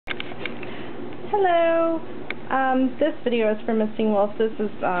Hello! This video is for Missing Wolf. This is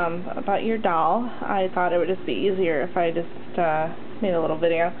about your doll. I thought it would just be easier if I just made a little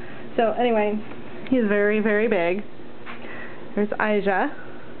video. So anyway, he's very, very big. There's Eija.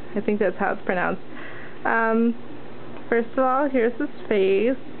 I think that's how it's pronounced. First of all, here's his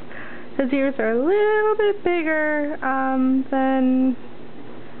face. His ears are a little bit bigger than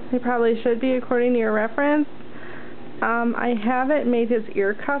they probably should be according to your reference. I haven't made his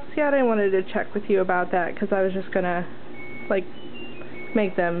ear cuffs yet. I wanted to check with you about that because I was just gonna like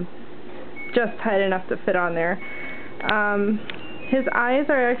make them just tight enough to fit on there. His eyes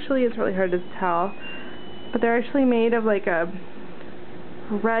are actually, it's really hard to tell, but they're actually made of like a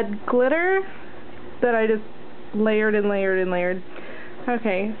red glitter that I just layered and layered and layered.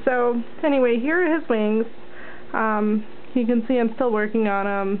 Okay, so anyway, here are his wings. You can see I'm still working on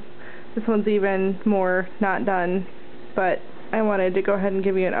them. This one's even more not done, but I wanted to go ahead and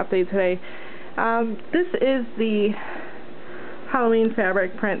give you an update today. This is the Halloween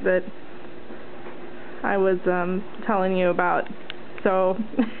fabric print that I was telling you about, so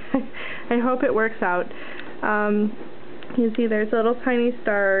I hope it works out. You see there's little tiny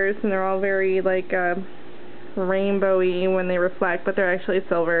stars, and they're all very like rainbowy when they reflect, but they're actually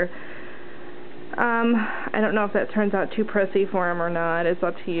silver. I don't know if that turns out too prissy for him or not. It's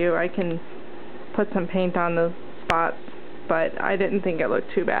up to you. I can put some paint on the spots, but I didn't think it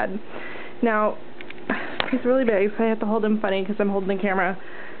looked too bad. Now, he's really big, so I have to hold him funny because I'm holding the camera.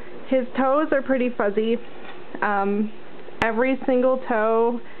 His toes are pretty fuzzy. Every single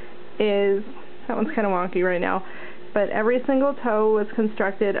toe is, that one's kind of wonky right now, but every single toe was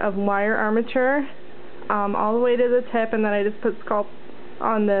constructed of wire armature all the way to the tip, and then I just put Sculpey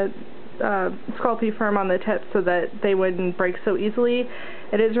firm on the tip so that they wouldn't break so easily.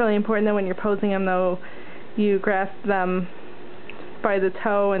 It is really important that when you're posing them, though, you grasp them by the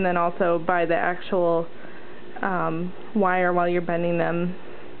toe and then also by the actual wire while you're bending them.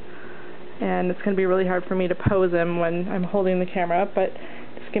 And it's going to be really hard for me to pose them when I'm holding the camera up, but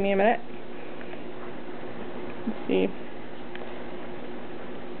just give me a minute. Let's see.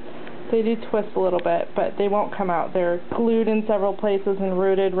 They do twist a little bit, but they won't come out. They're glued in several places and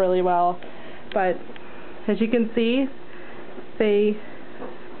rooted really well. But as you can see, they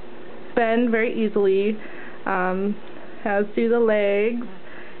bend very easily, as do the legs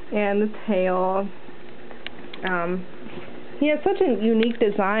and the tail. He has such a unique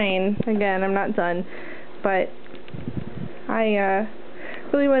design. Again, I'm not done, but I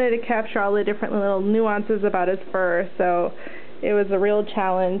really wanted to capture all the different little nuances about his fur, so it was a real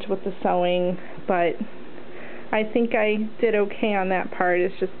challenge with the sewing, but I think I did okay on that part.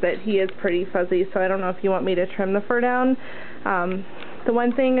 It's just that he is pretty fuzzy, so I don't know if you want me to trim the fur down. The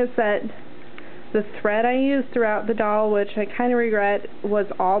one thing is that the thread I used throughout the doll, which I kind of regret, was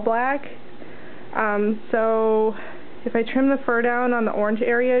all black. So if I trim the fur down on the orange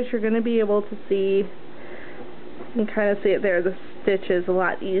areas, you're going to be able to see, you can kind of see it there, the stitch is a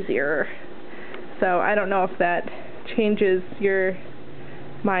lot easier. So I don't know if that changes your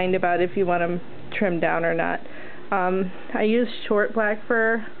mind about if you want them trimmed down or not. I used short black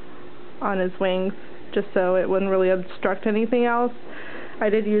fur on his wings just so it wouldn't really obstruct anything else. I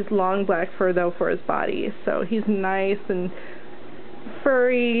did use long black fur though for his body, so he's nice and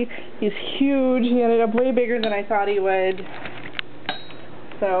furry. He's huge. He ended up way bigger than I thought he would.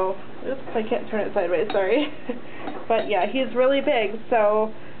 So, oops, I can't turn it sideways, sorry. But yeah, he's really big,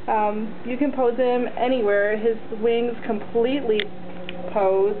 so you can pose him anywhere. His wings completely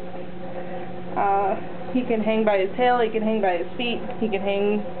pose. He can hang by his tail, he can hang by his feet, he can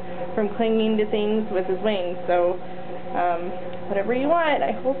hang from clinging to things with his wings. So, whatever you want,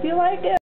 I hope you like it.